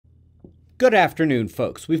Good afternoon,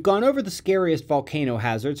 folks. We've gone over the scariest volcano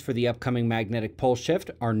hazards for the upcoming magnetic pole shift.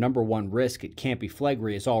 Our number one risk at Campi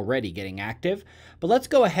Flegrei is already getting active. But let's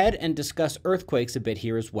go ahead and discuss earthquakes a bit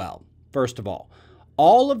here as well. First of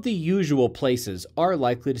all of the usual places are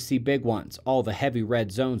likely to see big ones. All the heavy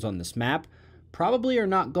red zones on this map probably are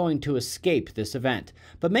not going to escape this event.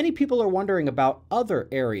 But many people are wondering about other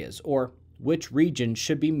areas, or which region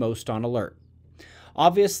should be most on alert.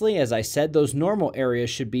 Obviously, as I said, those normal areas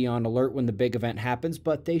should be on alert when the big event happens,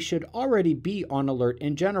 but they should already be on alert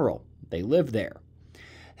in general. They live there.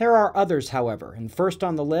 There are others, however, and first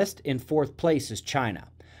on the list, in fourth place, is China.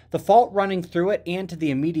 The fault running through it and to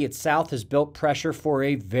the immediate south has built pressure for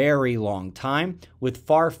a very long time, with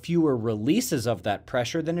far fewer releases of that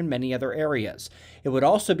pressure than in many other areas. It would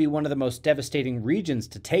also be one of the most devastating regions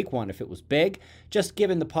to take one if it was big, just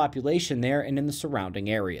given the population there and in the surrounding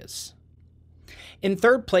areas. In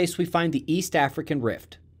third place, we find the East African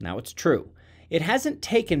Rift. Now, it's true. It hasn't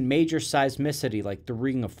taken major seismicity like the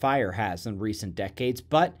Ring of Fire has in recent decades,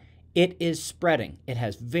 but it is spreading. It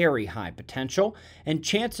has very high potential, and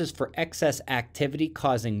chances for excess activity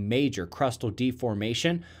causing major crustal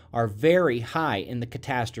deformation are very high in the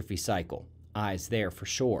catastrophe cycle. Eyes there for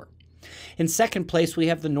sure. In second place, we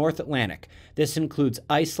have the North Atlantic. This includes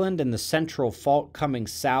Iceland and the central fault coming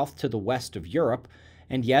south to the west of Europe.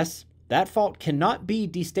 And yes, that fault cannot be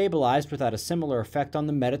destabilized without a similar effect on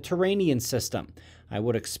the Mediterranean system. I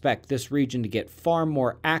would expect this region to get far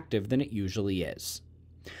more active than it usually is.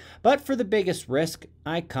 But for the biggest risk,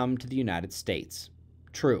 I come to the United States.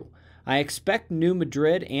 True, I expect New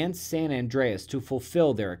Madrid and San Andreas to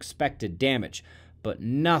fulfill their expected damage, but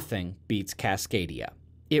nothing beats Cascadia.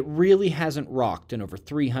 It really hasn't rocked in over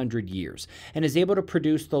 300 years and is able to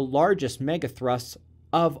produce the largest megathrusts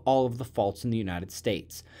of all of the faults in the United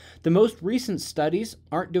States. The most recent studies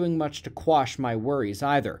aren't doing much to quash my worries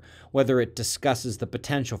either, whether it discusses the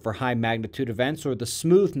potential for high magnitude events or the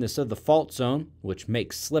smoothness of the fault zone, which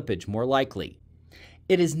makes slippage more likely.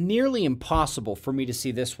 It is nearly impossible for me to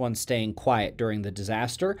see this one staying quiet during the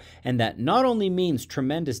disaster, and that not only means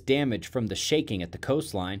tremendous damage from the shaking at the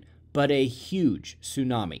coastline, but a huge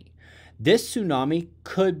tsunami. This tsunami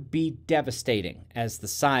could be devastating, as the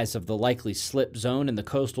size of the likely slip zone and the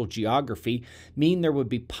coastal geography mean there would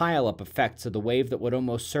be pile-up effects of the wave that would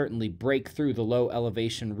almost certainly break through the low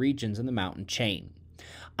elevation regions in the mountain chain.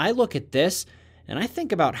 I look at this, and I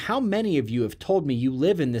think about how many of you have told me you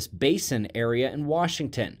live in this basin area in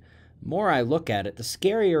Washington. The more I look at it, the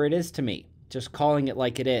scarier it is to me, just calling it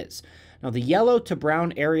like it is. Now, the yellow to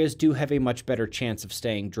brown areas do have a much better chance of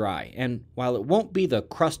staying dry, and while it won't be the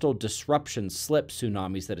crustal disruption slip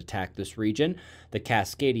tsunamis that attack this region, the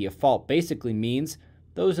Cascadia Fault basically means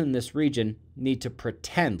those in this region need to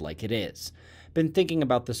pretend like it is. Been thinking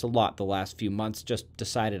about this a lot the last few months, just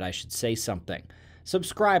decided I should say something.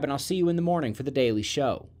 Subscribe and I'll see you in the morning for the daily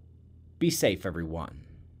show. Be safe, everyone.